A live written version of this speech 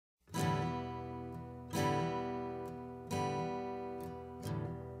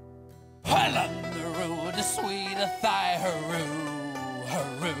and on the road to sweet thigh, hurroo,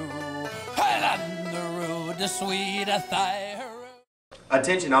 hurroo, and on the road to sweet thigh, hurroo.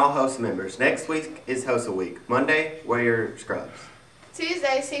 Attention all host members. Next week is HOSA week. Monday, wear your scrubs.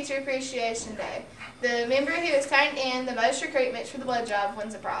 Tuesday is Teacher Appreciation Day. The member who has turned in the most recruitments for the blood drive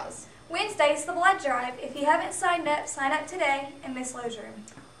wins a prize. Wednesday is the blood drive. If you haven't signed up, sign up today in Miss Lowe's room.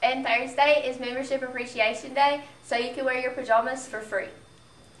 And Thursday is Membership Appreciation Day, so you can wear your pajamas for free.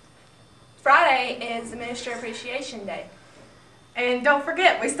 Friday is Minister Appreciation Day. And don't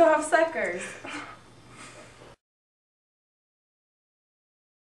forget, we still have suckers.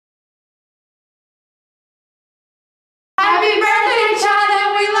 Happy birthday,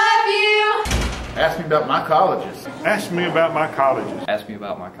 China! We love you! Ask me about my colleges. Ask me about my colleges. Ask me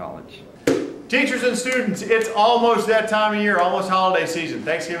about my college. Teachers and students, it's almost that time of year, almost holiday season.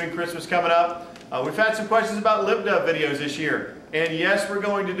 Thanksgiving, Christmas coming up. We've had some questions about LibDub videos this year. And yes, we're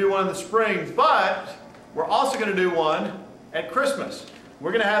going to do one in the spring, but we're also going to do one at Christmas.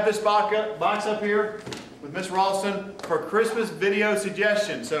 We're going to have this box up here with Miss Ralston for Christmas video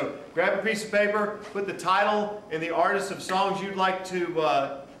suggestions. So grab a piece of paper, put the title and the artists of songs you'd like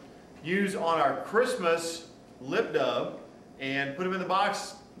to use on our Christmas LibDub and put them in the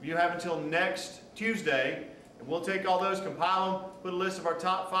box. You have until next Tuesday, and we'll take all those, compile them, put a list of our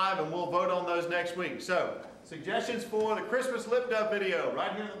top 5, and we'll vote on those next week. So, suggestions for the Christmas LibDub video,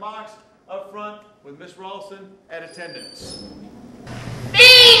 right here in the box, up front, with Miss Ralston at attendance.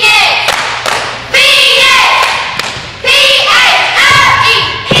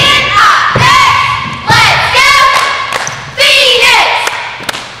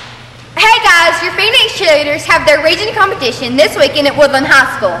 Your Phoenix cheerleaders have their region competition this weekend at Woodland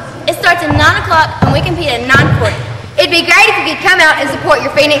High School. It starts at 9 o'clock and we compete at 9:40. It'd be great if you could come out and support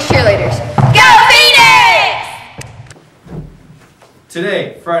your Phoenix cheerleaders. Go Phoenix!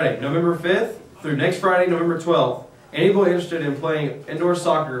 Today, Friday, November 5th through next Friday, November 12th, any boy interested in playing indoor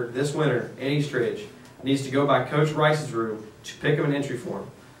soccer this winter in East Ridge needs to go by Coach Rice's room to pick up an entry form.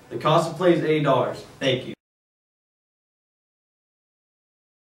 The cost of play is $80. Thank you.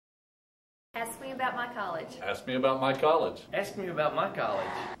 Ask me about my college. Ask me about my college. Ask me about my college.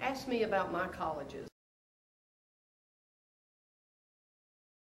 Ask me about my colleges.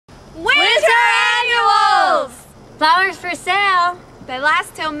 Winter annuals! Flowers for sale. They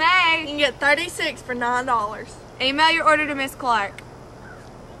last till May. You can get 36 for $9. Email your order to Miss Clark.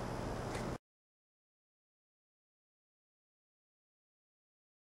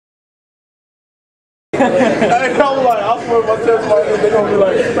 I swear if I tell somebody this, they're going to be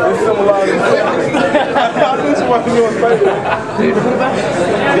like, it's symbolizing. I knew somebody was going to say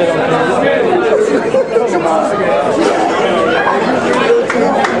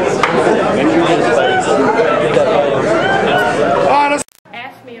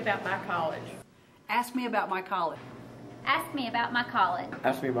Ask me about my college. Ask me about my college. Ask me about my college.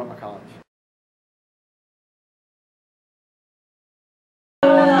 Ask me about my college.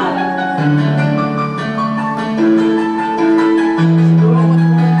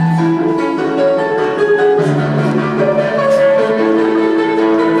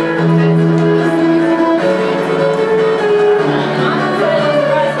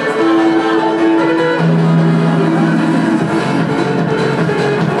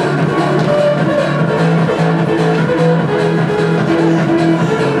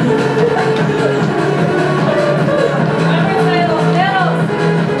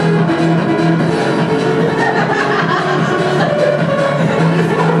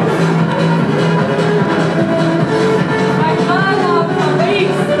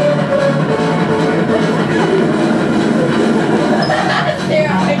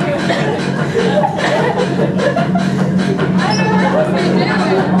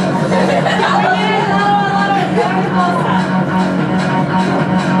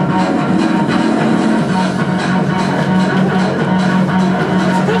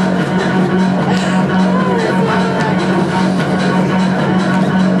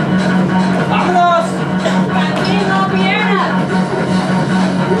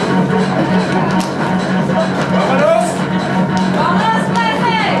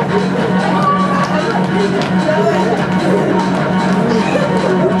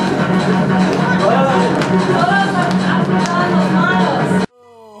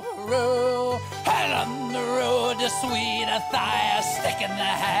 Sweet a thigh, a stick in the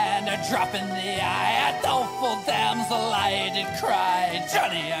hand, a drop in the eye, a doleful damsel I did cry.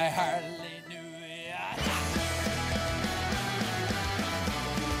 Johnny, I hardly